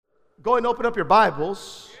Go and open up your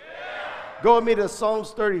Bibles. Go with me to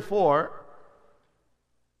Psalms 34.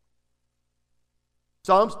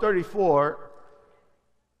 Psalms 34.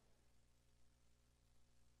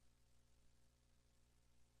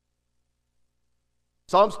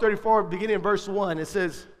 Psalms 34, beginning in verse 1, it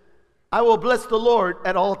says, I will bless the Lord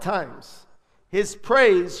at all times. His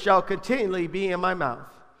praise shall continually be in my mouth.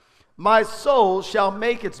 My soul shall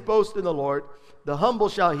make its boast in the Lord. The humble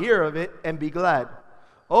shall hear of it and be glad.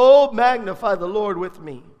 Oh, magnify the Lord with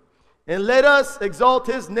me, and let us exalt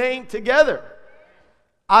his name together.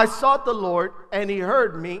 I sought the Lord, and he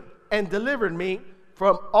heard me and delivered me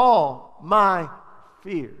from all my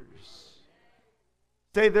fears.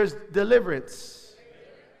 Say, there's deliverance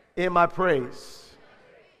in my praise.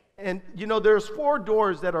 And you know, there's 4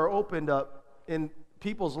 doors that are opened up in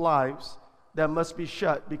people's lives that must be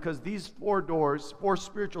shut, because these 4 doors, 4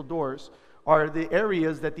 spiritual doors, are the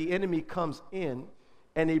areas that the enemy comes in,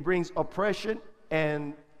 and he brings oppression,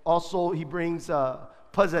 and also he brings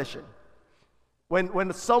possession.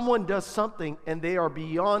 When someone does something and they are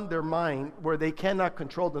beyond their mind, where they cannot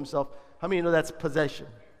control themselves, how many know that's possession?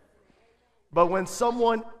 But when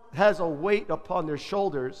someone has a weight upon their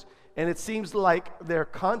shoulders, and it seems like their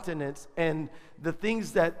continence and the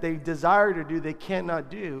things that they desire to do, they cannot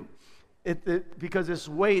do, because this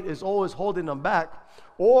weight is always holding them back.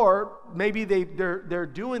 Or maybe they're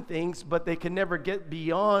doing things, but they can never get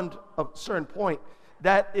beyond a certain point.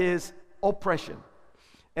 That is oppression.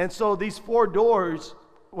 And so these 4 doors,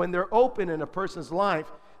 when they're open in a person's life,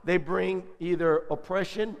 they bring either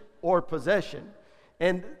oppression or possession.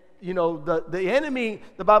 And you know, the enemy,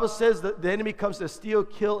 the Bible says that the enemy comes to steal,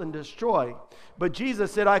 kill, and destroy. But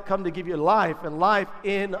Jesus said, I come to give you life, and life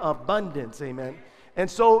in abundance. Amen.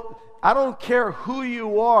 And so I don't care who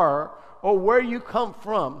you are or where you come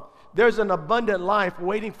from, there's an abundant life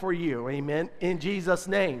waiting for you. Amen. In Jesus'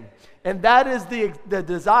 name. And that is the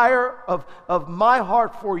desire of my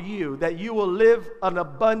heart for you, that you will live an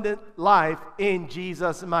abundant life in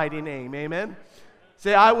Jesus' mighty name. Amen.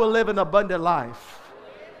 Say, I will live an abundant life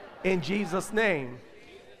in Jesus' name.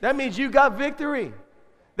 That means you got victory.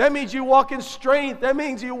 That means you walk in strength. That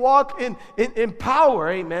means you walk in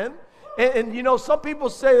power. Amen. And you know, some people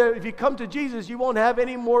say that if you come to Jesus, you won't have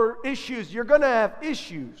any more issues. You're going to have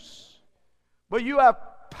issues, but you have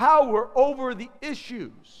power over the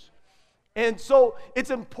issues. And so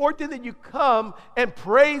it's important that you come and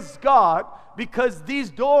praise God, because these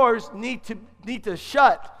doors need to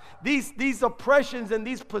shut. These oppressions and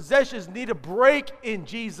these possessions need to break in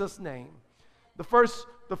Jesus' name. The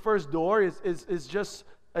first door is just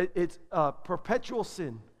it's perpetual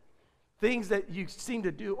sin. Things that you seem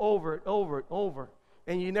to do over and over and over,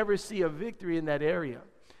 and you never see a victory in that area.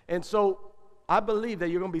 And so I believe that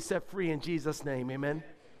you're going to be set free in Jesus' name. Amen.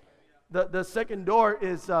 The second door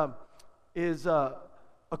is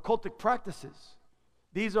occultic practices.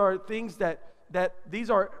 These are things that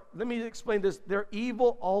these are, let me explain this. They're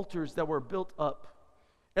evil altars that were built up.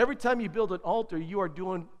 Every time you build an altar, you are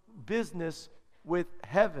doing business with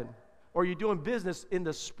heaven, or you're doing business in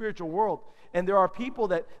the spiritual world. And there are people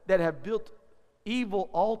that have built evil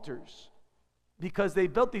altars, because they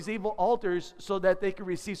built these evil altars so that they could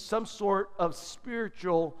receive some sort of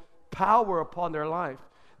spiritual power upon their life.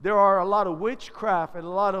 There are a lot of witchcraft and a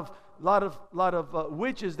lot of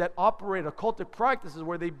witches that operate occultic practices,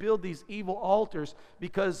 where they build these evil altars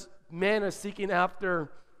because man is seeking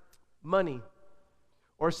after money,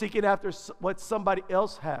 or seeking after what somebody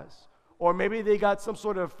else has, or maybe they got some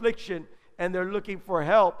sort of affliction and they're looking for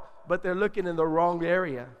help, but they're looking in the wrong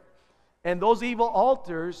area. And those evil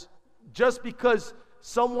altars, just because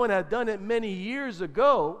someone had done it many years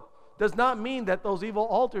ago, does not mean that those evil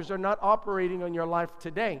altars are not operating on your life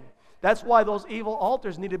today. That's why those evil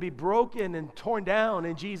altars need to be broken and torn down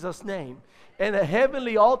in Jesus' name. And a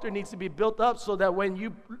heavenly altar needs to be built up, so that when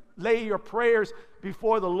you lay your prayers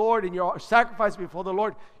before the Lord and your sacrifice before the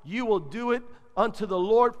Lord, you will do it unto the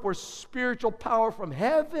Lord for spiritual power from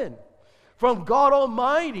heaven, from God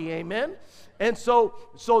Almighty. Amen. And so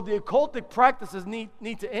the occultic practices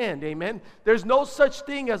need to end. Amen. There's no such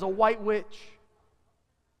thing as a white witch.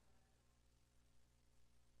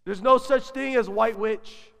 There's no such thing as white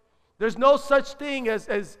witch. There's no such thing as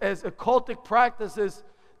occultic practices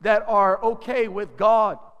that are okay with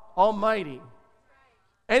God Almighty.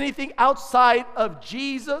 Anything outside of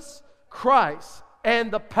Jesus Christ and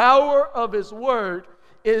the power of His Word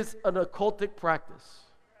is an occultic practice.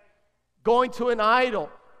 Going to an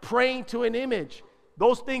idol, praying to an image,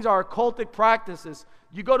 Those things are occultic practices.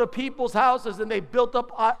 You go to people's houses and they built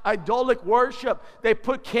up idolic worship. They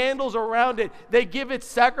put candles around it. They give it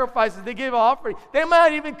sacrifices. They give offering. They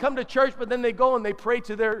might even come to church, but then they go and they pray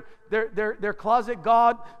to their closet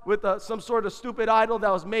god with some sort of stupid idol that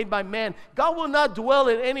was made by man. God will not dwell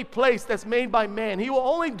in any place that's made by man. He will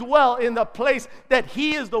only dwell in the place that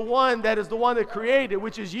He is the one that created,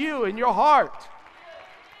 which is you and your heart.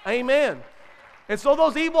 Amen. And so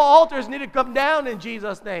those evil altars need to come down in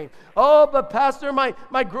Jesus' name. Oh, but Pastor, my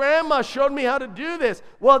grandma showed me how to do this.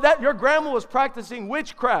 Well, your grandma was practicing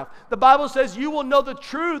witchcraft. The Bible says you will know the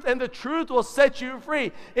truth, and the truth will set you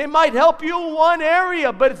free. It might help you in one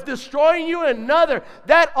area, but it's destroying you in another.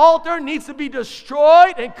 That altar needs to be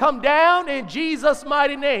destroyed and come down in Jesus'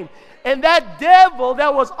 mighty name. And that devil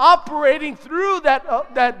that was operating through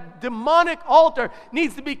that demonic altar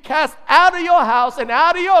needs to be cast out of your house and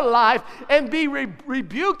out of your life and be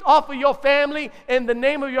rebuked off of your family in the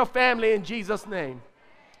name of your family in Jesus' name.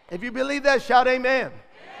 If you believe that, shout amen.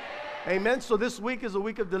 Amen. So this week is a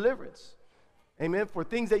week of deliverance. Amen. For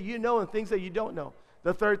things that you know and things that you don't know.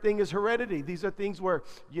 The third thing is heredity. These are things where,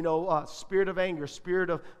 spirit of anger, spirit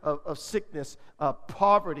of sickness,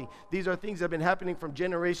 poverty. These are things that have been happening from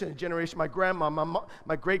generation to generation. My grandma,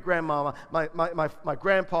 my great-grandmama, my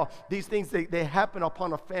grandpa, these things, they happen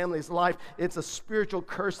upon a family's life. It's a spiritual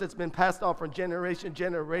curse that's been passed on from generation to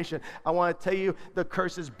generation. I want to tell you, the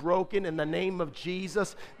curse is broken in the name of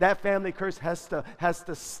Jesus. That family curse has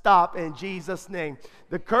to stop in Jesus' name.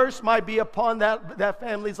 The curse might be upon that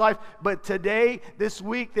family's life, but today, this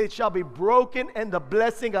week, it shall be broken, and the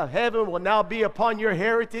blessing of heaven will now be upon your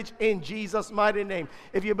heritage in Jesus' mighty name.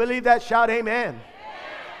 If you believe that, shout amen.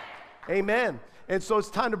 Amen. And so it's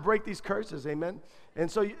time to break these curses, amen.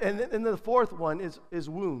 And so, and then the fourth one is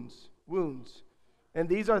wounds. And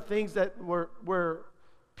these are things that where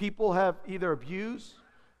people have either abused,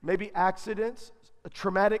 maybe accidents, a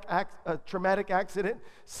traumatic accident,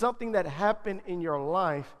 something that happened in your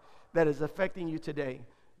life that is affecting you today.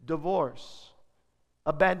 Divorce,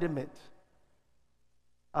 abandonment,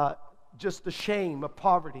 just the shame of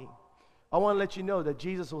poverty. I want to let you know that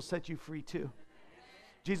Jesus will set you free too.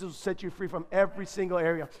 Jesus will set you free from every single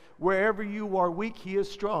area. Wherever you are weak, He is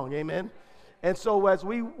strong. Amen. And so as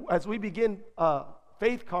we begin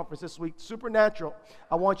faith conference this week, Supernatural,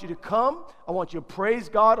 I want you to come. I want you to praise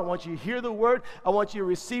God. I want you to hear the word. I want you to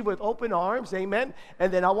receive with open arms. Amen.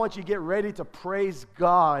 And then I want you to get ready to praise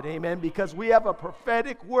God. Amen. Because we have a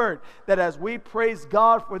prophetic word that as we praise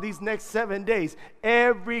God for these next 7 days,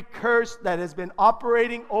 every curse that has been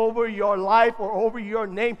operating over your life or over your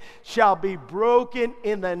name shall be broken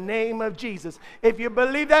in the name of Jesus. If you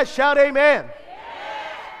believe that, shout amen.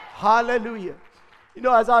 Hallelujah. You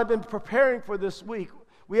know, as I've been preparing for this week,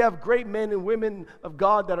 we have great men and women of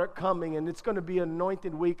God that are coming, and it's going to be an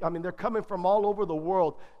anointed week. I mean, they're coming from all over the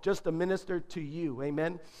world just to minister to you.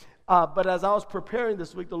 Amen. But as I was preparing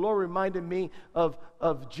this week, the Lord reminded me of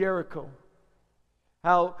Jericho.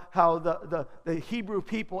 How the Hebrew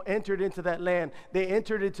people entered into that land. They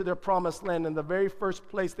entered into their promised land, and the very first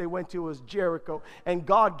place they went to was Jericho. And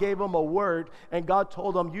God gave them a word, and God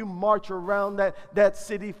told them, you march around that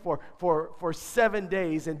city for 7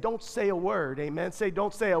 days, and don't say a word. Amen. Say,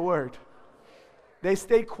 don't say a word. They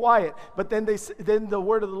stayed quiet, but then the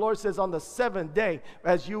word of the Lord says, on the seventh day,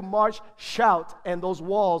 as you march, shout, and those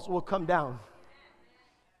walls will come down.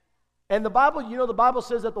 And the Bible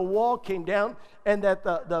says that the wall came down and that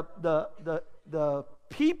the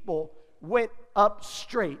people went up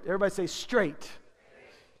straight. Everybody say straight.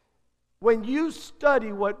 When you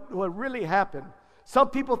study what really happened, some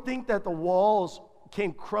people think that the walls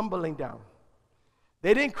came crumbling down.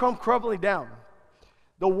 They didn't come crumbling down.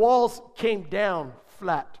 The walls came down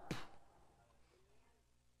flat.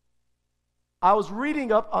 I was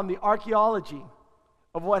reading up on the archaeology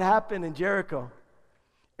of what happened in Jericho.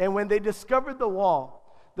 And when they discovered the wall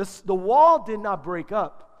did not break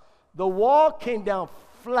up. The wall came down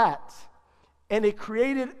flat, and it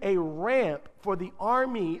created a ramp for the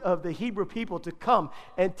army of the Hebrew people to come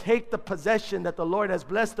and take the possession that the Lord has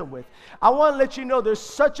blessed them with. I want to let you know there's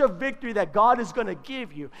such a victory that God is going to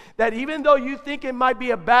give you, that even though you think it might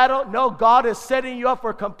be a battle, no, God is setting you up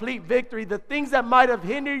for complete victory. The things that might have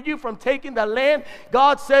hindered you from taking the land,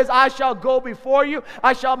 God says, I shall go before you.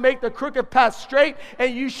 I shall make the crooked path straight,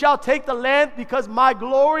 and you shall take the land, because my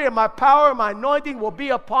glory and my power and my anointing will be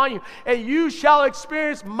upon you, and you shall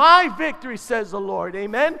experience my victory, says the Lord.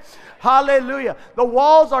 Amen. Hallelujah. The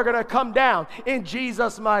walls are going to come down in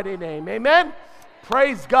Jesus' mighty name. Amen.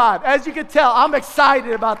 Praise God. As you can tell, I'm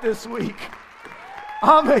excited about this week.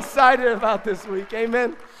 I'm excited about this week.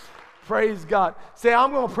 Amen. Praise God. Say,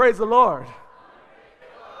 I'm going to praise the Lord.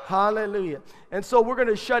 Hallelujah. And so we're going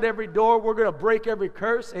to shut every door. We're going to break every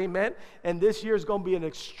curse. Amen. And this year is going to be an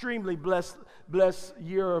extremely blessed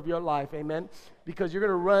year of your life. Amen. Because you're going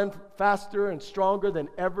to run faster and stronger than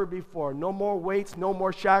ever before. No more weights, no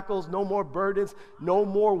more shackles, no more burdens, no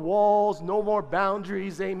more walls, no more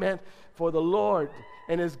boundaries. Amen. For the Lord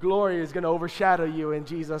and His glory is going to overshadow you in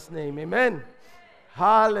Jesus' name. Amen.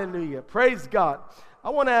 Hallelujah. Praise God. I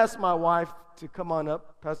want to ask my wife to come on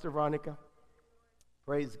up, Pastor Veronica.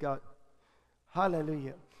 Praise God.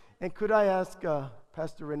 Hallelujah. And could I ask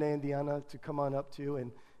Pastor Renee and Diana to come on up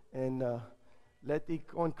too, and let the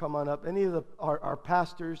one come on up. Any of our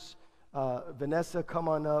pastors, Vanessa, come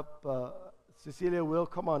on up. Cecilia will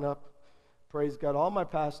come on up. Praise God. All my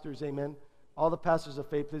pastors, amen. All the pastors of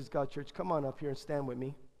Faith Please God Church, come on up here and stand with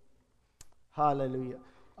me. Hallelujah.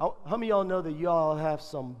 How many of y'all know that y'all have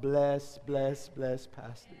some blessed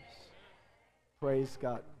pastors? Praise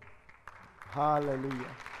God.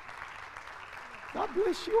 Hallelujah. God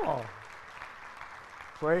bless you all.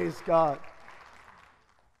 Praise God.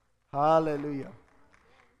 Hallelujah.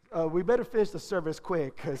 We better finish the service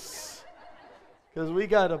quick because we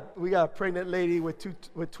got a pregnant lady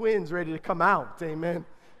with twins ready to come out. Amen.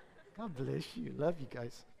 God bless you. Love you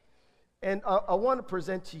guys. And I want to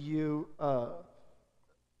present to you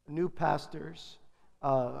new pastors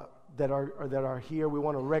that are here. We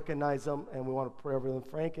want to recognize them and we want to pray over them.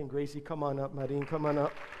 Frank and Gracie, come on up. Marine, come on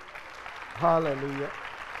up. Hallelujah.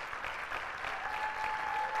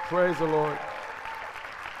 Praise the Lord.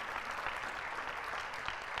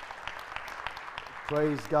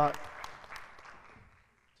 Praise God.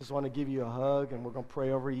 Just want to give you a hug and we're going to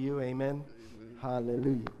pray over you. Amen. Amen.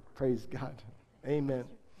 Hallelujah. Praise God. Amen.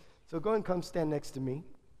 So go and come stand next to me.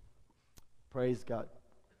 Praise God.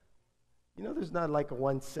 You know, there's not like a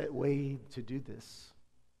one set way to do this.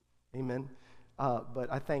 Amen. But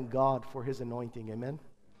I thank God for His anointing. Amen.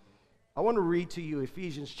 I want to read to you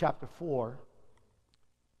Ephesians chapter 4,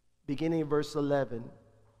 beginning in verse 11.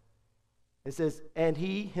 It says, and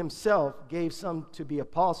He Himself gave some to be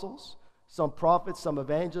apostles, some prophets, some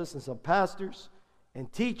evangelists, and some pastors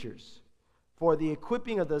and teachers for the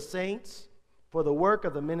equipping of the saints, for the work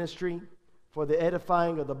of the ministry, for the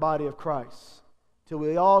edifying of the body of Christ, till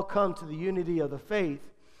we all come to the unity of the faith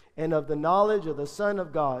and of the knowledge of the Son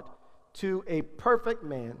of God, to a perfect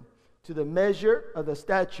man, to the measure of the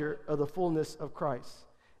stature of the fullness of Christ,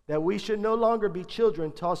 that we should no longer be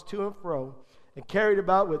children tossed to and fro and carried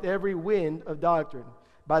about with every wind of doctrine,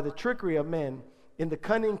 by the trickery of men, in the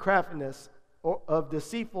cunning craftiness of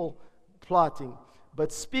deceitful plotting,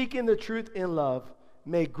 but speaking the truth in love,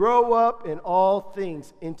 may grow up in all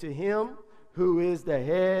things into Him who is the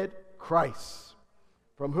head, Christ,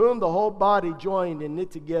 from whom the whole body joined and knit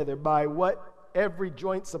together by what every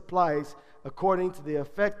joint supplies, according to the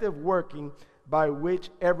effective working by which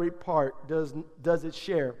every part does its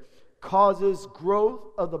share, causes growth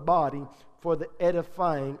of the body for the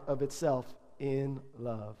edifying of itself in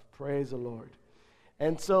love. Praise the Lord.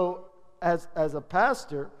 And so as a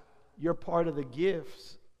pastor, you're part of the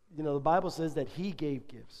gifts. You know, the Bible says that He gave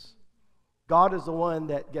gifts. God is the one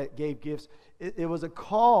that gave gifts. It was a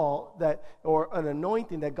call or an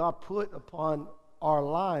anointing that God put upon our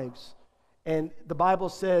lives. And the Bible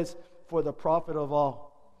says, for the profit of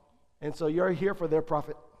all. And so you're here for their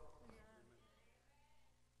profit.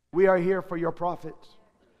 We are here for your profit.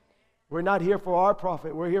 We're not here for our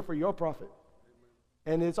profit. We're here for your profit.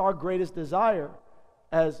 And it's our greatest desire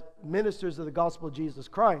as ministers of the gospel of Jesus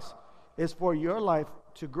Christ is for your life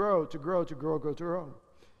to grow.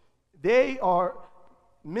 They are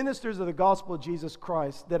ministers of the gospel of Jesus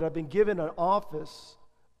Christ that have been given an office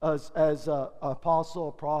as an apostle,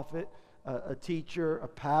 a prophet, a teacher, a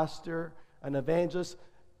pastor, an evangelist.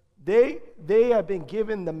 They have been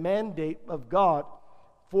given the mandate of God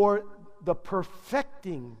for the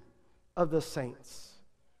perfecting of the saints,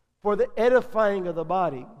 for the edifying of the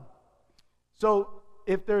body. So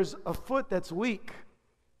if there's a foot that's weak,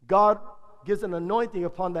 God gives an anointing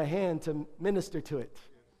upon the hand to minister to it.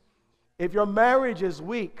 If your marriage is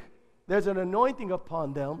weak, there's an anointing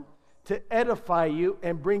upon them to edify you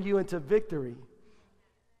and bring you into victory.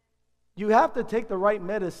 You have to take the right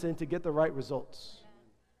medicine to get the right results.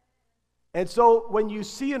 And so when you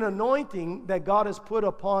see an anointing that God has put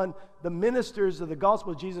upon the ministers of the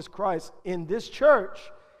gospel of Jesus Christ in this church,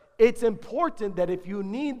 it's important that if you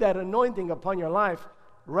need that anointing upon your life,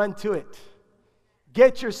 run to it.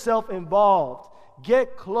 Get yourself involved.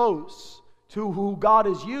 Get close to who God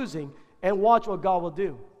is using and watch what God will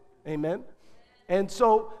do. Amen? And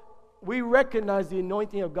so we recognize the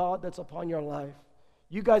anointing of God that's upon your life.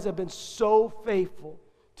 You guys have been so faithful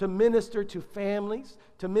to minister to families,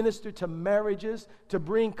 to minister to marriages, to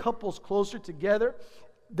bring couples closer together.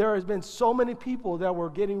 There has been so many people that were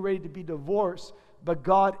getting ready to be divorced, but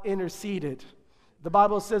God interceded. The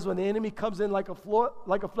Bible says when the enemy comes in like a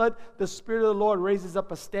flood, the Spirit of the Lord raises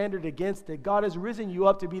up a standard against it. God has risen you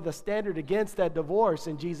up to be the standard against that divorce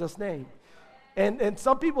in Jesus' name. And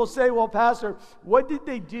some people say, well, Pastor, what did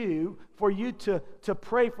they do for you to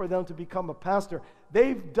pray for them to become a pastor?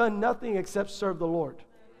 They've done nothing except serve the Lord.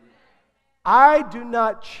 I do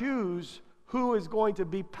not choose who is going to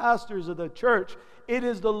be pastors of the church. It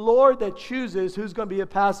is the Lord that chooses who's going to be a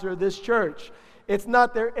pastor of this church. It's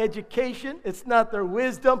not their education. It's not their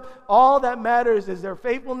wisdom. All that matters is their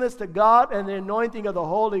faithfulness to God and the anointing of the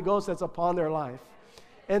Holy Ghost that's upon their life.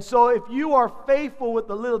 And so if you are faithful with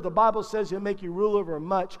the little, the Bible says He'll make you rule over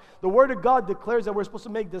much. The Word of God declares that we're supposed to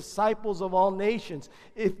make disciples of all nations.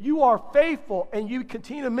 If you are faithful and you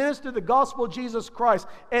continue to minister the gospel of Jesus Christ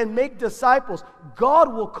and make disciples,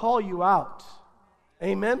 God will call you out.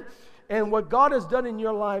 Amen? And what God has done in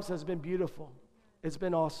your lives has been beautiful. It's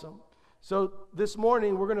been awesome. So this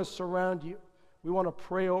morning, we're going to surround you. We want to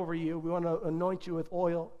pray over you. We want to anoint you with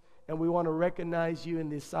oil. And we want to recognize you in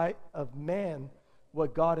the sight of man,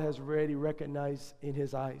 what God has already recognized in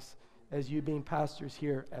His eyes as you being pastors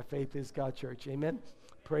here at Faith is God Church. Amen?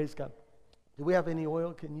 Praise God. Do we have any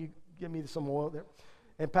oil? Can you give me some oil there?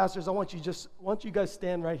 And pastors, I want you guys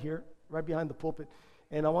stand right here, right behind the pulpit.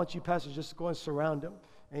 And I want you pastors just to go and surround them.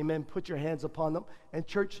 Amen. Put your hands upon them. And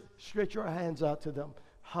church, stretch your hands out to them.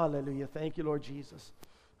 Hallelujah. Thank you, Lord Jesus.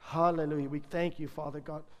 Hallelujah. We thank you, Father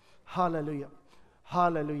God. Hallelujah.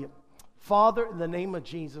 Hallelujah. Father, in the name of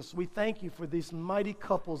Jesus, we thank you for these mighty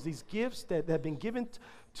couples, these gifts that have been given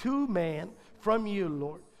to man from you,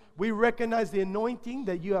 Lord. We recognize the anointing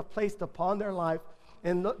that you have placed upon their life.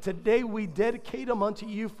 And today we dedicate them unto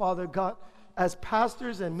you, Father God, as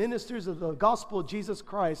pastors and ministers of the gospel of Jesus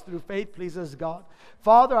Christ through faith pleases God.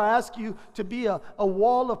 Father, I ask you to be a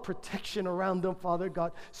wall of protection around them, Father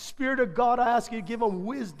God. Spirit of God, I ask you to give them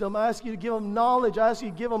wisdom. I ask you to give them knowledge. I ask you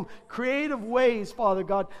to give them creative ways, Father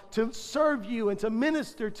God, to serve you and to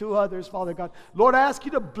minister to others, Father God. Lord, I ask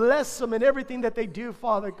you to bless them in everything that they do,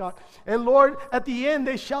 Father God. And Lord, at the end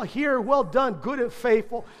they shall hear, well done, good and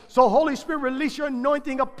faithful. So Holy Spirit, release your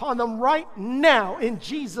anointing upon them right now in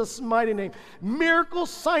Jesus' mighty name. Miracles,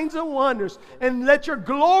 signs, and wonders. And let your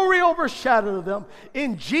glory overshadow them.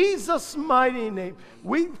 In Jesus' mighty name,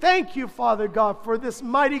 we thank you, Father God, for this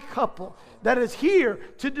mighty couple that is here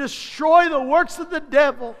to destroy the works of the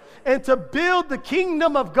devil and to build the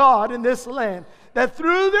kingdom of God in this land. That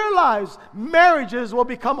through their lives, marriages will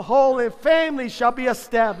become whole and families shall be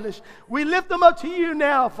established. We lift them up to you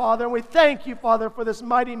now, Father, and we thank you, Father, for this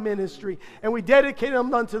mighty ministry. And we dedicate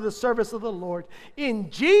them unto the service of the Lord.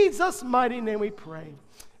 In Jesus' mighty name we pray.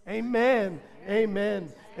 Amen. Amen.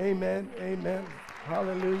 Amen. Amen.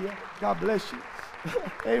 Hallelujah. God bless you.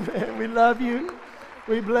 Amen. We love you.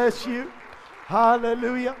 We bless you.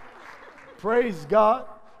 Hallelujah. Praise God.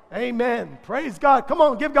 Amen. Praise God. Come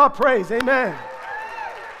on, give God praise. Amen.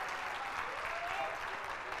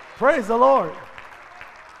 Praise the Lord.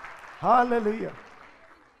 Hallelujah.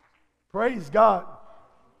 Praise God.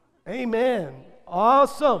 Amen.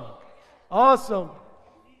 Awesome. Awesome.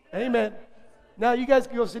 Amen. Now you guys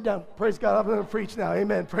can go sit down. Praise God. I'm going to preach now.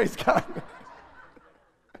 Amen. Praise God.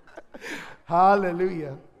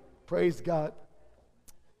 Hallelujah. Praise God.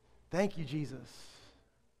 Thank you, Jesus.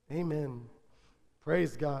 Amen.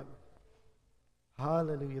 Praise God.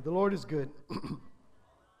 Hallelujah. The Lord is good.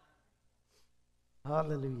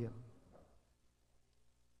 Hallelujah.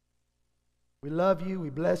 We love you. We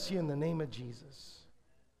bless you in the name of Jesus.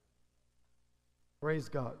 Praise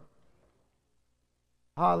God.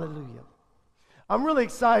 Hallelujah. I'm really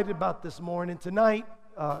excited about this morning. Tonight,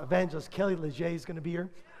 Evangelist Kelly Leger is going to be here.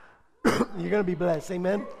 You're going to be blessed.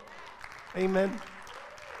 Amen. Amen.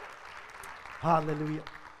 Hallelujah.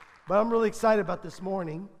 But I'm really excited about this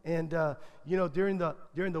morning. And, during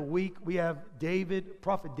the week, we have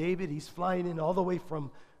Prophet David. He's flying in all the way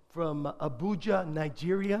from Abuja,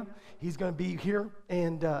 Nigeria. He's going to be here.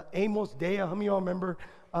 And Amos Dea, how many of y'all remember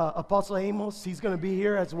Apostle Amos? He's going to be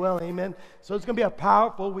here as well. Amen. So it's going to be a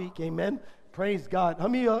powerful week. Amen. Praise God. How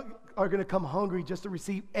many of y'all are going to come hungry just to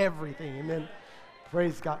receive everything? Amen.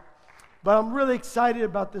 Praise God. But I'm really excited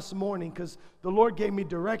about this morning because the Lord gave me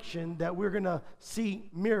direction that we're going to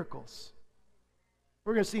see miracles.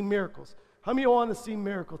 We're going to see miracles. How many of you want to see a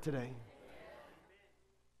miracle today?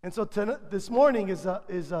 And so this morning it's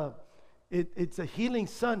a healing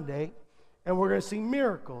Sunday, and we're going to see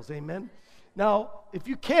miracles. Amen. Now, if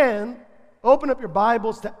you can, open up your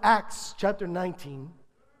Bibles to Acts chapter 19.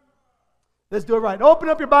 Let's do it right. Open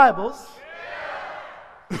up your Bibles.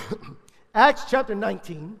 Acts chapter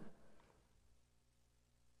 19.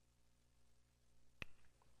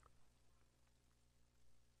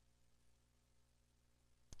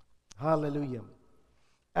 Hallelujah.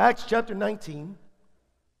 Acts chapter 19,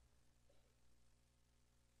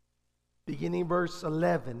 beginning verse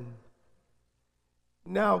 11.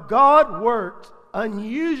 Now God worked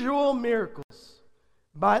unusual miracles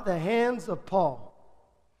by the hands of Paul,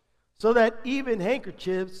 so that even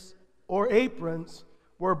handkerchiefs or aprons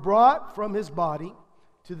were brought from his body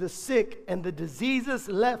to the sick, and the diseases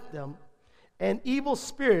left them, and evil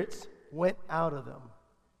spirits went out of them.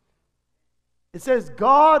 It says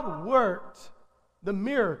God worked the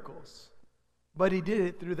miracles, but he did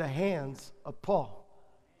it through the hands of Paul.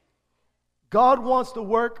 God wants to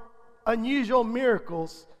work unusual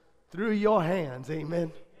miracles through your hands.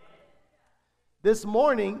 Amen. This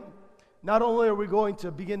morning, not only are we going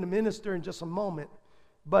to begin to minister in just a moment,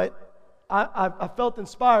 but I felt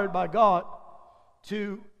inspired by God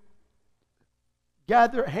to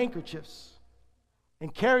gather handkerchiefs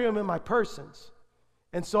and carry them in my persons.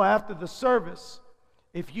 And so after the service,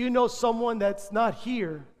 if you know someone that's not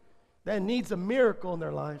here that needs a miracle in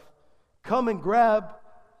their life, come and grab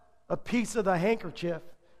a piece of the handkerchief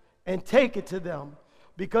and take it to them.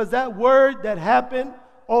 Because that word that happened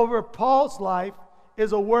over Paul's life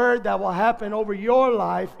is a word that will happen over your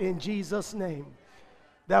life in Jesus' name.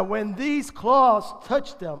 That when these claws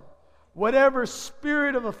touch them, whatever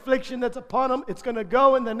spirit of affliction that's upon them, it's going to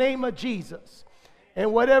go in the name of Jesus.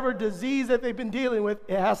 And whatever disease that they've been dealing with,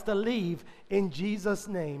 it has to leave in Jesus'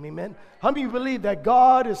 name. Amen. How many of you believe that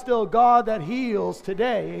God is still God that heals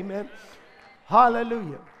today? Amen.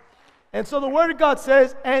 Hallelujah. And so the Word of God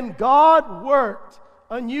says, and God worked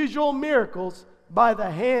unusual miracles by the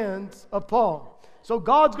hands of Paul. So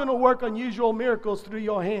God's going to work unusual miracles through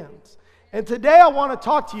your hands. And today I want to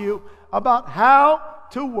talk to you about how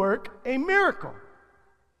to work a miracle.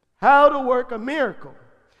 How to work a miracle.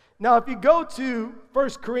 Now, if you go to 1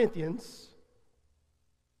 Corinthians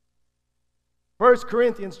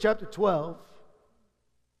chapter 12,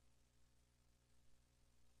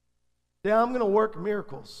 then I'm going to work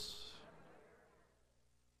miracles.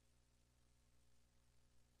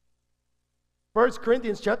 1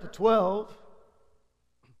 Corinthians chapter 12,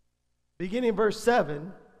 beginning verse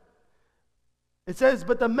 7, it says,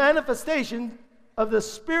 but the manifestation of the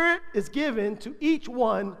Spirit is given to each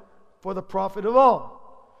one for the profit of all.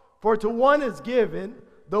 For to one is given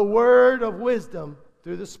the word of wisdom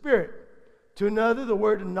through the Spirit, to another the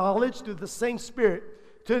word of knowledge through the same Spirit,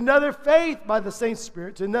 to another faith by the same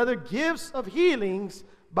Spirit, to another gifts of healings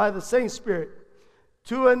by the same Spirit,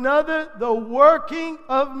 to another the working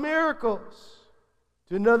of miracles,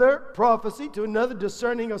 to another prophecy, to another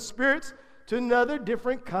discerning of spirits, to another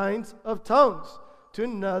different kinds of tongues, to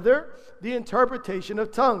another the interpretation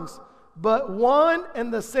of tongues. But one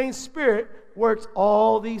and the same Spirit works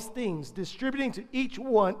all these things, distributing to each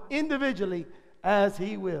one individually as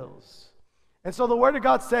he wills. And so the Word of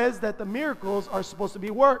God says that the miracles are supposed to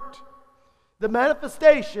be worked. The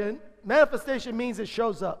manifestation means it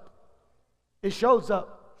shows up. It shows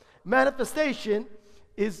up. Manifestation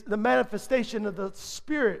is the manifestation of the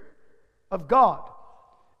Spirit of God.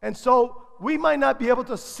 And so we might not be able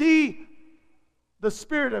to see the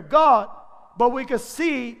Spirit of God, but we can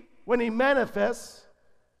see when He manifests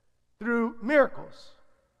through miracles.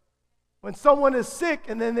 When someone is sick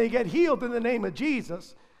and then they get healed in the name of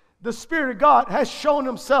Jesus, the Spirit of God has shown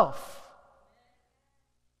Himself.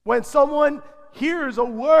 When someone hears a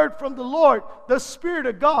word from the Lord, the Spirit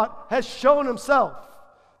of God has shown Himself.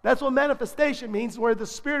 That's what manifestation means, where the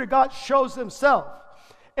Spirit of God shows Himself.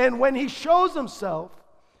 And when He shows Himself,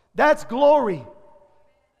 that's glory.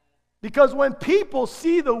 Because when people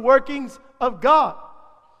see the workings of God,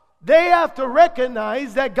 they have to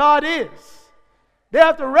recognize that God is. They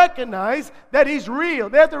have to recognize that He's real.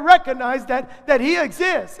 They have to recognize that He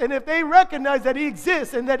exists. And if they recognize that He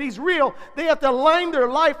exists and that He's real, they have to line their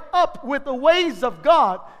life up with the ways of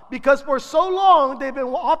God. Because for so long, they've been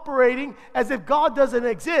operating as if God doesn't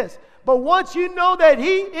exist. But once you know that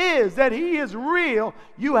He is real,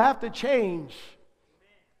 you have to change.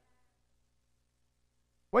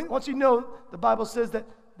 Once you know, the Bible says that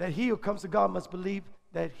he who comes to God must believe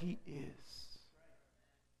that He is.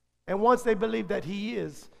 And once they believe that He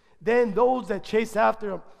is, then those that chase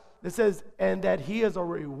after Him, it says, and that He is a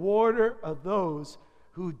rewarder of those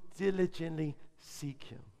who diligently seek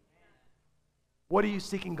Him. What are you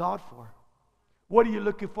seeking God for? What are you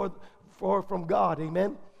looking for from God?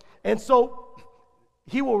 Amen? And so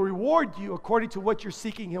He will reward you according to what you're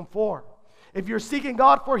seeking Him for. If you're seeking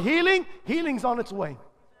God for healing, healing's on its way.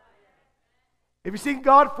 If you seek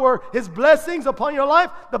God for His blessings upon your life,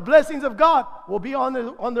 the blessings of God will be on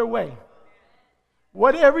their way.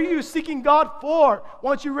 Whatever you're seeking God for,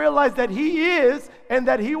 once you realize that He is and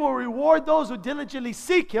that He will reward those who diligently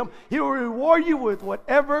seek Him, He will reward you with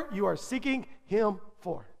whatever you are seeking Him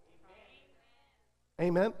for.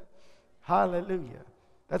 Amen. Hallelujah.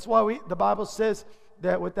 That's why the Bible says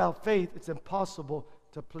that without faith, it's impossible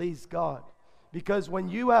to please God. Because when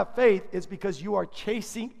you have faith, it's because you are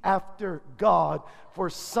chasing after God for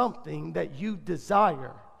something that you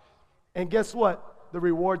desire. And guess what? The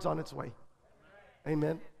reward's on its way.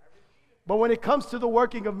 Amen. But when it comes to the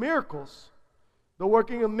working of miracles,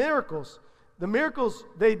 the miracles,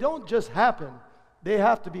 they don't just happen. They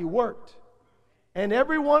have to be worked. And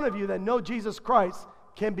every one of you that know Jesus Christ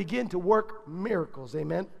can begin to work miracles.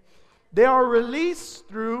 Amen. They are released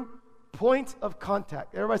through points of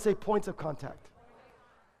contact. Everybody say points of contact.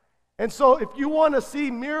 And so if you want to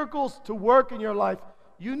see miracles to work in your life,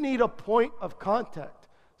 you need a point of contact.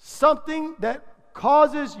 Something that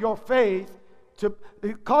causes your faith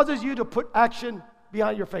it causes you to put action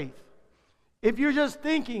behind your faith. If you're just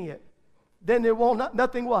thinking it, then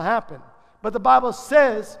nothing will happen. But the Bible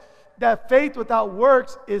says that faith without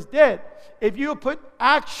works is dead. If you put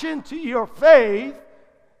action to your faith,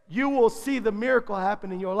 you will see the miracle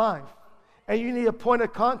happen in your life. And you need a point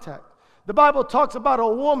of contact. The Bible talks about a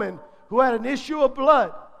woman who had an issue of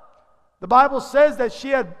blood. The Bible says that she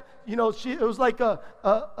had, it was like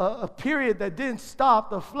a period that didn't stop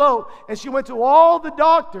the flow. And she went to all the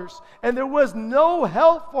doctors, and there was no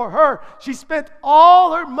help for her. She spent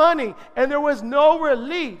all her money, and there was no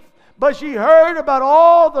relief. But she heard about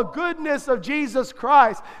all the goodness of Jesus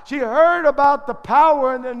Christ. She heard about the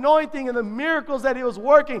power and the anointing and the miracles that He was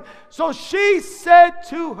working. So she said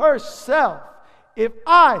to herself, if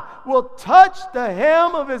I will touch the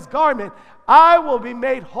hem of His garment, I will be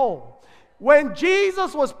made whole. When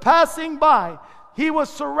Jesus was passing by, He was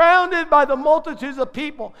surrounded by the multitudes of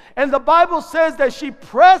people. And the Bible says that she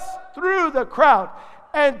pressed through the crowd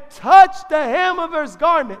and touched the hem of His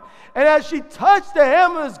garment. And as she touched the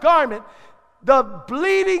hem of His garment, the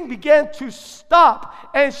bleeding began to stop,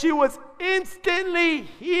 and she was instantly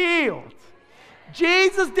healed.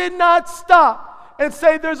 Jesus did not stop and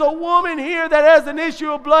say, there's a woman here that has an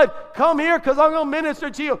issue of blood. Come here because I'm going to minister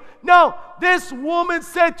to you. No, this woman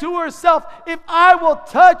said to herself, if I will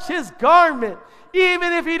touch His garment,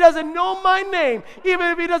 even if He doesn't know my name,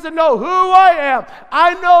 even if He doesn't know who I am,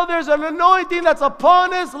 I know there's an anointing that's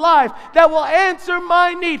upon His life that will answer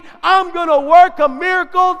my need. I'm going to work a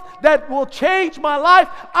miracle that will change my life.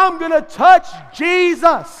 I'm going to touch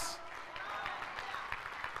Jesus.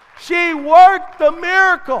 She worked the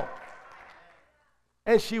miracle.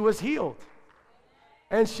 And she was healed.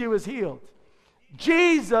 And she was healed.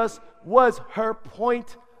 Jesus was her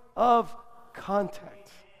point of contact.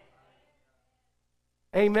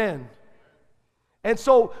 Amen. And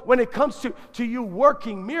so when it comes to you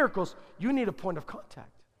working miracles, you need a point of contact.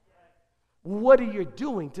 What are you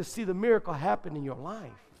doing to see the miracle happen in your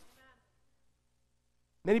life?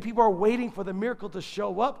 Many people are waiting for the miracle to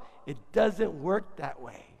show up. It doesn't work that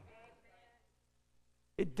way.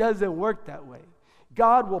 It doesn't work that way.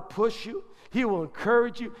 God will push you. He will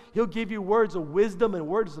encourage you. He'll give you words of wisdom and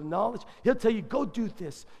words of knowledge. He'll tell you, go do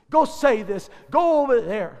this. Go say this. Go over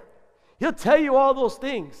there. He'll tell you all those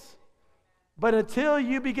things. But until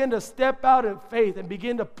you begin to step out in faith and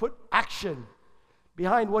begin to put action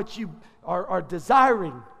behind what you are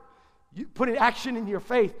desiring, you putting action in your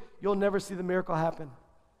faith, you'll never see the miracle happen.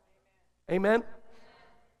 Amen?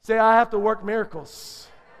 Say, I have to work miracles.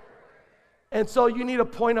 And so you need a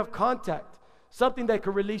point of contact. Something that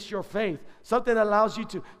can release your faith. Something that allows you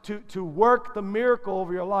to work the miracle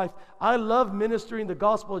over your life. I love ministering the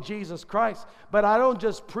gospel of Jesus Christ. But I don't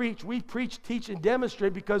just preach. We preach, teach, and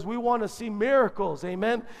demonstrate because we want to see miracles.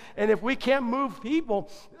 Amen? And if we can't move people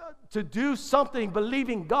to do something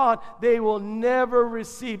believing God, they will never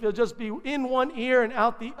receive. It'll just be in one ear and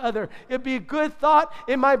out the other. It'll be a good thought.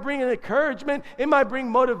 It might bring an encouragement. It might bring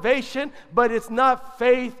motivation. But it's not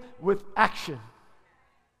faith with action.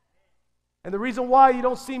 And the reason why you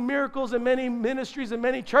don't see miracles in many ministries and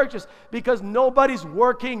many churches, because nobody's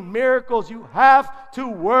working miracles. You have to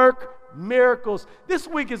work miracles. This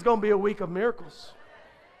week is going to be a week of miracles.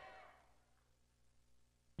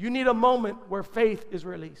 You need a moment where faith is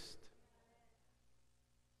released.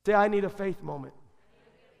 Say, I need a faith moment.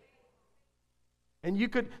 And you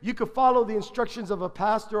could follow the instructions of a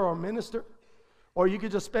pastor or a minister, or you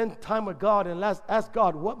could just spend time with God and ask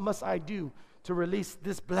God, what must I do to release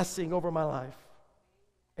this blessing over my life?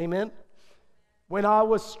 Amen? When I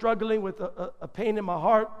was struggling with a pain in my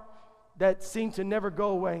heart that seemed to never go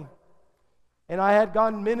away, And I had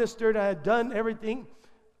gone ministered. I had done everything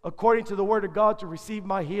according to the Word of God to receive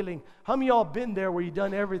my healing. How many of y'all been there where you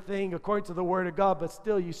done everything according to the Word of God, but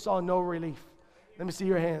still you saw no relief? Let me see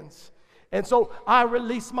your hands. And so I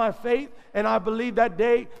released my faith, and I believe that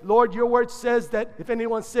day, Lord, your word says that if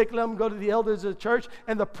anyone's sick, let them go to the elders of the church,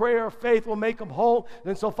 and the prayer of faith will make them whole.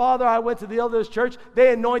 And so, Father, I went to the elders of the church.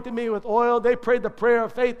 They anointed me with oil. They prayed the prayer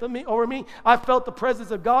of faith over me. I felt the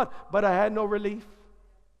presence of God, but I had no relief.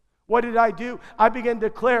 What did I do? I began to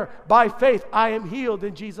declare, by faith, I am healed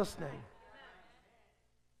in Jesus' name.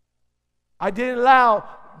 I didn't allow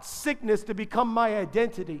sickness to become my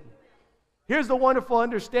identity. Here's the wonderful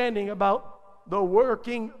understanding about the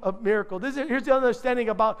working of miracles. Here's the understanding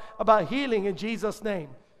about healing in Jesus' name.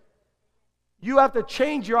 You have to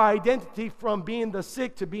change your identity from being the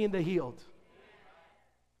sick to being the healed.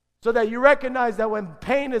 So that you recognize that when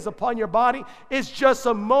pain is upon your body, it's just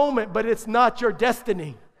a moment, but it's not your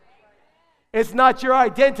destiny. It's not your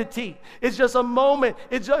identity. It's just a moment.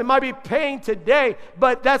 It might be pain today,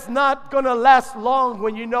 but that's not going to last long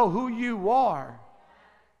when you know who you are.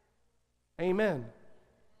 Amen.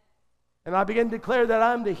 And I began to declare that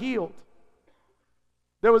I'm the healed.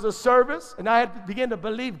 There was a service, and I had to begin to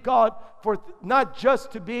believe God for not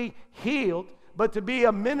just to be healed, but to be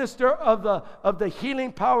a minister of the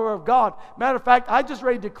healing power of God. Matter of fact, I just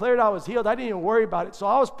already declared I was healed. I didn't even worry about it. So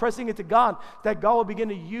I was pressing it to God that God would begin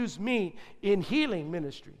to use me in healing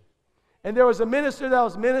ministry. And there was a minister that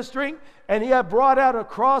was ministering, and he had brought out a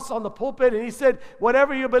cross on the pulpit, and he said,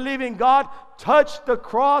 whatever you believe in God, touch the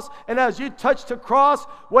cross. And as you touch the cross,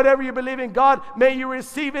 whatever you believe in God, may you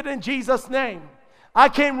receive it in Jesus' name. I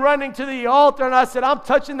came running to the altar, and I said, I'm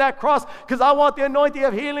touching that cross because I want the anointing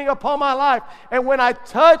of healing upon my life. And when I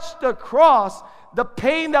touched the cross, the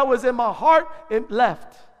pain that was in my heart, it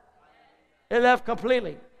left. It left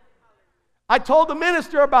completely. I told the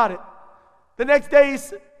minister about it. The next day,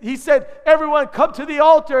 he said, everyone come to the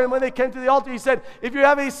altar. And when they came to the altar, he said, if you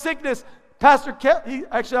have any sickness, Pastor Kevin,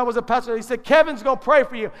 actually I was a pastor, he said, Kevin's going to pray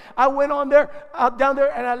for you. I went down there,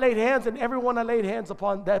 and I laid hands, and everyone I laid hands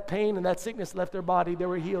upon, that pain and that sickness left their body. They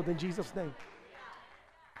were healed in Jesus' name.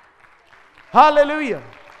 Hallelujah.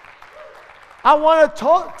 I want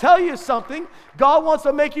to tell you something. God wants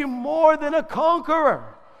to make you more than a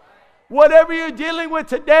conqueror. Whatever you're dealing with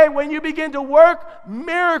today, when you begin to work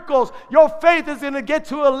miracles, your faith is going to get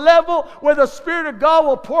to a level where the Spirit of God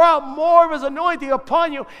will pour out more of His anointing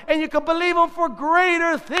upon you, and you can believe Him for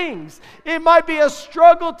greater things. It might be a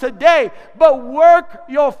struggle today, but work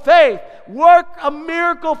your faith. Work a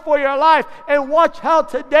miracle for your life, and watch how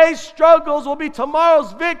today's struggles will be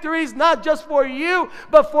tomorrow's victories, not just for you,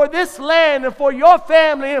 but for this land and for your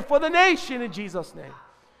family and for the nation in Jesus' name.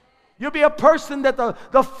 You'll be a person that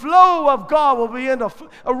the flow of God will be in,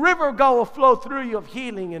 a river of God will flow through you of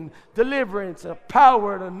healing and deliverance and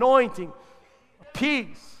power and anointing,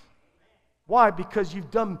 peace. Why? Because you've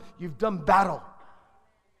done battle.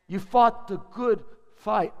 You fought the good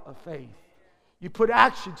fight of faith. You put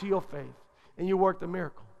action to your faith, and you worked a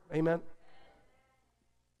miracle. Amen.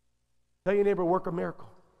 Tell your neighbor, work a miracle.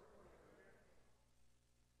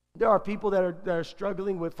 There are people that are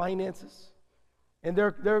struggling with finances. And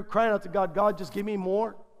they're crying out to God, God, just give me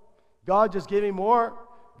more. God, just give me more.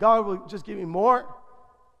 God will just give me more.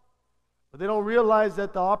 But they don't realize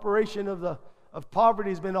that the operation of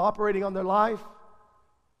poverty has been operating on their life.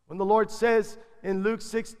 When the Lord says in Luke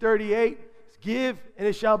 6:38, give and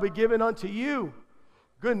it shall be given unto you.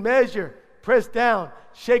 Good measure, pressed down,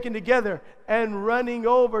 shaken together, and running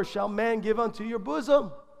over shall man give unto your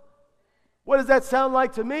bosom. What does that sound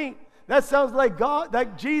like to me? That sounds like God,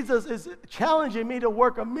 that Jesus is challenging me to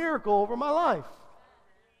work a miracle over my life.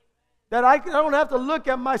 That I don't have to look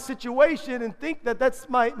at my situation and think that that's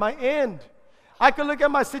my end. I can look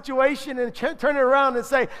at my situation and turn it around and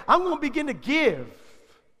say, I'm going to begin to give.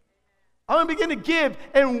 I'm going to begin to give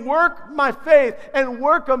and work my faith and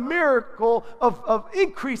work a miracle of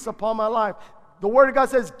increase upon my life. The Word of God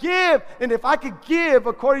says, give, and if I could give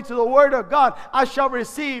according to the Word of God, I shall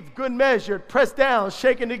receive good measure, pressed down,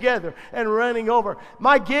 shaken together, and running over.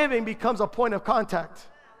 My giving becomes a point of contact.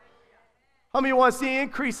 How many want to see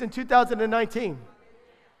increase in 2019?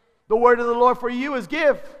 The word of the Lord for you is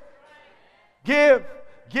give. Give.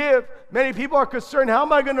 Give. Many people are concerned, how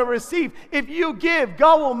am I going to receive? If you give,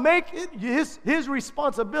 God will make it His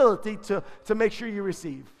responsibility to make sure you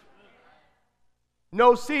receive.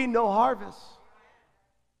 No seed, no harvest.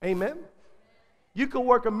 Amen. You can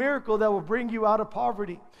work a miracle that will bring you out of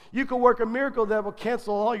poverty. You can work a miracle that will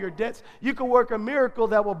cancel all your debts. You can work a miracle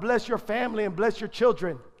that will bless your family and bless your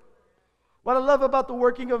children. What I love about the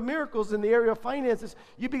working of miracles in the area of finances,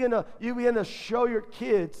 you begin to show your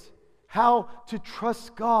kids how to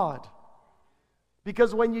trust God.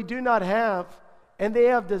 Because when you do not have, and they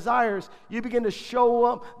have desires, you begin to show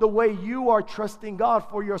up the way you are trusting God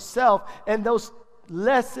for yourself. And those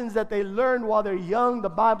lessons that they learn while they're young, the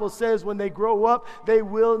Bible says when they grow up, they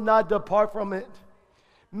will not depart from it.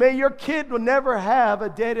 May your kid will never have a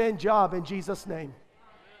dead-end job in Jesus' name.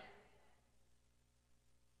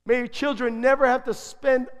 May your children never have to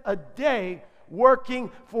spend a day working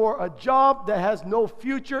for a job that has no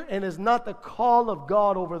future and is not the call of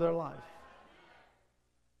God over their life.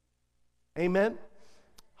 Amen.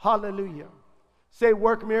 Hallelujah. Say,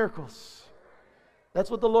 work miracles. That's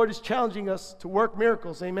what the Lord is challenging us to, work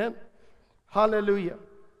miracles. Amen. Hallelujah.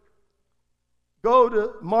 Go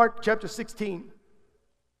to Mark chapter 16.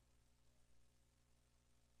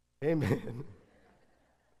 Amen.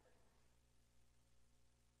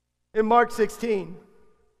 In Mark 16,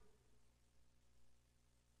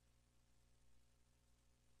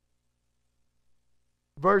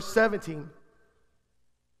 verse 17,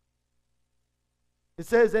 it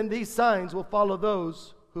says, and these signs will follow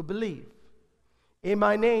those who believe. In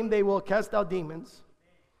my name they will cast out demons.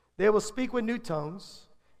 They will speak with new tongues.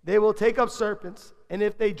 They will take up serpents. And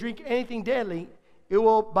if they drink anything deadly, it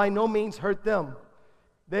will by no means hurt them.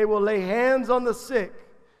 They will lay hands on the sick,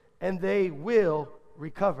 and they will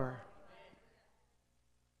recover.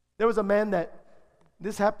 There was a man that,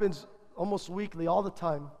 this happens almost weekly, all the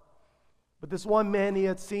time. But this one man, he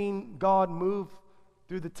had seen God move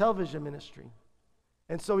through the television ministry.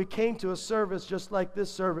 And so he came to a service just like this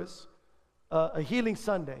service, a Healing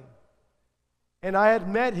Sunday. And I had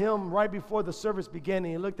met him right before the service began,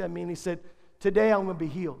 and he looked at me and he said, today I'm going to be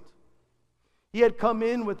healed. He had come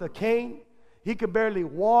in with a cane. He could barely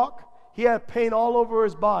walk. He had pain all over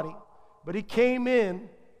his body. But he came in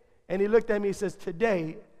and he looked at me and says,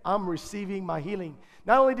 today I'm receiving my healing.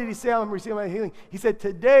 Not only did he say I'm receiving my healing, he said,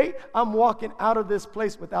 today I'm walking out of this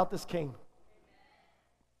place without this cane.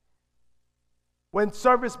 When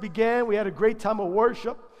service began, we had a great time of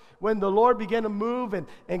worship. When the Lord began to move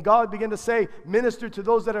and God began to say, minister to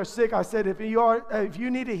those that are sick, I said, if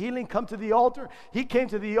you need a healing, come to the altar. He came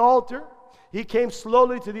to the altar. He came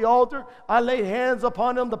slowly to the altar. I laid hands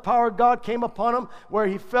upon him. The power of God came upon him where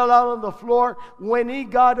he fell out on the floor. When he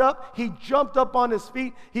got up, he jumped up on his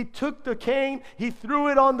feet. He took the cane. He threw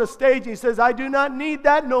it on the stage. He says, I do not need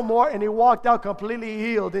that no more. And he walked out completely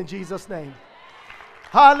healed in Jesus' name.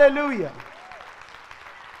 Hallelujah.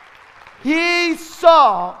 He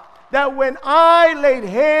saw that when I laid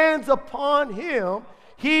hands upon him,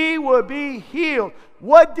 he would be healed.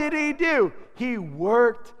 What did he do? He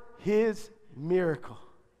worked his miracle.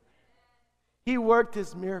 He worked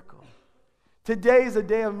his miracle. Today is a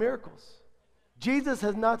day of miracles. Jesus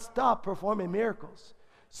has not stopped performing miracles.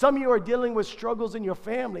 Some of you are dealing with struggles in your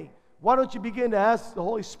family. Why don't you begin to ask the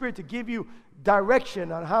Holy Spirit to give you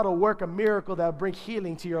direction on how to work a miracle that will bring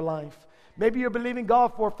healing to your life? Maybe you're believing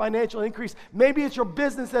God for financial increase. Maybe it's your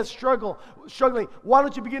business that's struggling. Why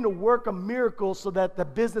don't you begin to work a miracle so that the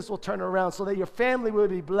business will turn around, so that your family will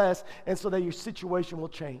be blessed, and so that your situation will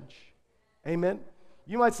change? Amen?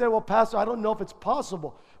 You might say, well, Pastor, I don't know if it's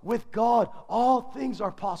possible. With God, all things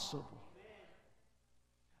are possible.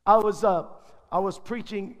 I was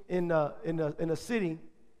preaching in a city,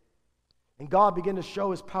 and God began to show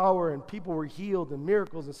his power, and people were healed, and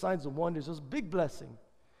miracles and signs and wonders. It was a big blessing.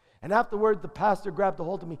 And afterward, the pastor grabbed a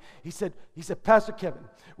hold of me. He said, Pastor Kevin,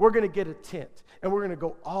 we're going to get a tent, and we're going to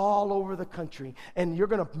go all over the country, and you're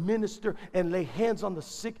going to minister and lay hands on the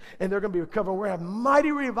sick, and they're going to be recovered. We're going to have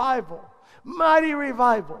mighty revival.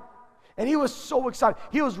 And he was so excited.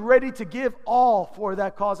 He was ready to give all for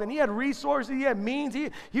that cause. And he had resources, he had means,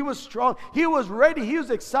 he was strong. He was ready, he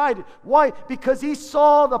was excited. Why? Because he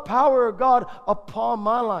saw the power of God upon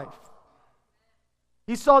my life.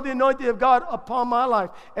 He saw the anointing of God upon my life.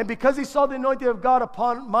 And because he saw the anointing of God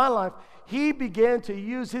upon my life, he began to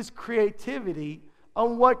use his creativity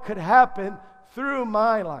on what could happen through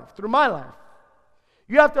my life.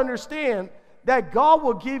 You have to understand that God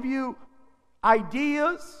will give you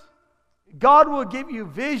ideas. God will give you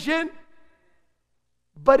vision.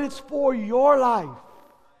 But it's for your life.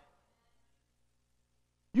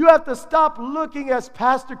 You have to stop looking as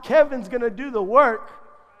Pastor Kevin's going to do the work.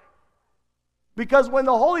 Because when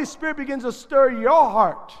the Holy Spirit begins to stir your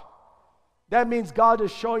heart, that means God is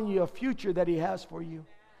showing you a future that he has for you.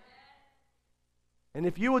 And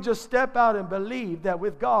if you will just step out and believe that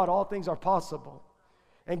with God all things are possible,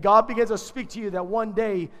 and God begins to speak to you that one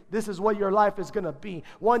day this is what your life is going to be.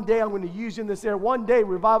 One day I'm going to use you in this area. One day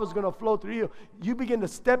revival is going to flow through you. You begin to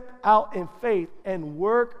step out in faith and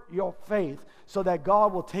work your faith so that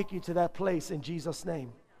God will take you to that place in Jesus'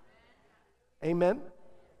 name. Amen.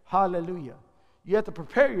 Hallelujah. You have to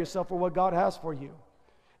prepare yourself for what God has for you.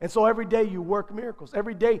 And so every day you work miracles.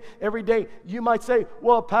 Every day, you might say,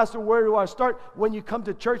 well, Pastor, where do I start? When you come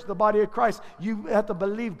to church, the body of Christ, you have to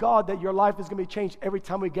believe God that your life is going to be changed every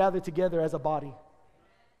time we gather together as a body.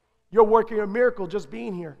 You're working a miracle just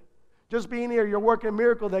being here. Just being here, you're working a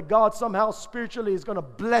miracle that God somehow spiritually is going to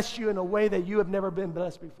bless you in a way that you have never been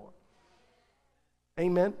blessed before.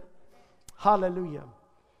 Amen. Hallelujah.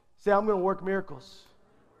 Say, I'm going to work miracles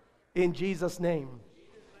in Jesus' name.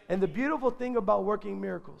 And the beautiful thing about working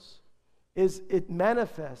miracles is it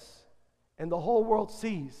manifests and the whole world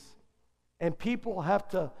sees. And people have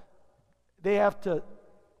to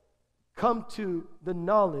come to the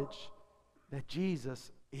knowledge that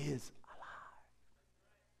Jesus is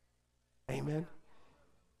alive. Amen.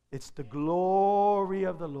 It's the glory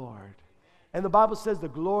of the Lord. And the Bible says the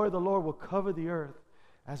glory of the Lord will cover the earth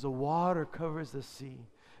as the water covers the sea.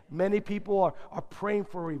 Many people are praying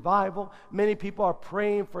for revival. Many people are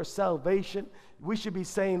praying for salvation. We should be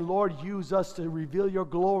saying, Lord, use us to reveal your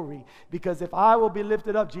glory. Because if I will be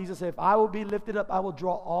lifted up, Jesus said, if I will be lifted up, I will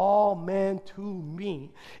draw all men to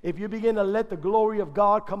me. If you begin to let the glory of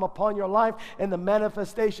God come upon your life and the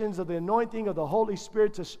manifestations of the anointing of the Holy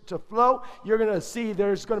Spirit to flow, you're going to see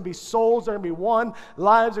there's going to be souls that are going to be won,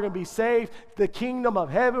 lives are going to be saved, the kingdom of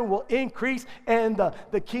heaven will increase, and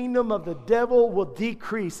the kingdom of the devil will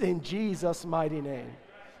decrease in Jesus' mighty name.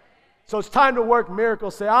 So it's time to work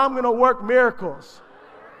miracles. Say, I'm going to work miracles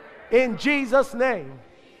in Jesus' name.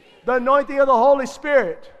 The anointing of the Holy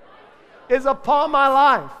Spirit is upon my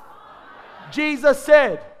life. Jesus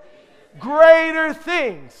said, greater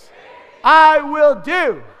things I will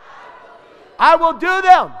do. I will do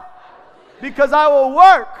them because I will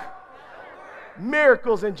work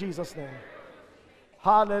miracles in Jesus' name.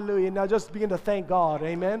 Hallelujah. Now just begin to thank God.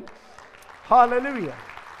 Amen. Hallelujah.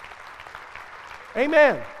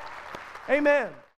 Amen. Amen.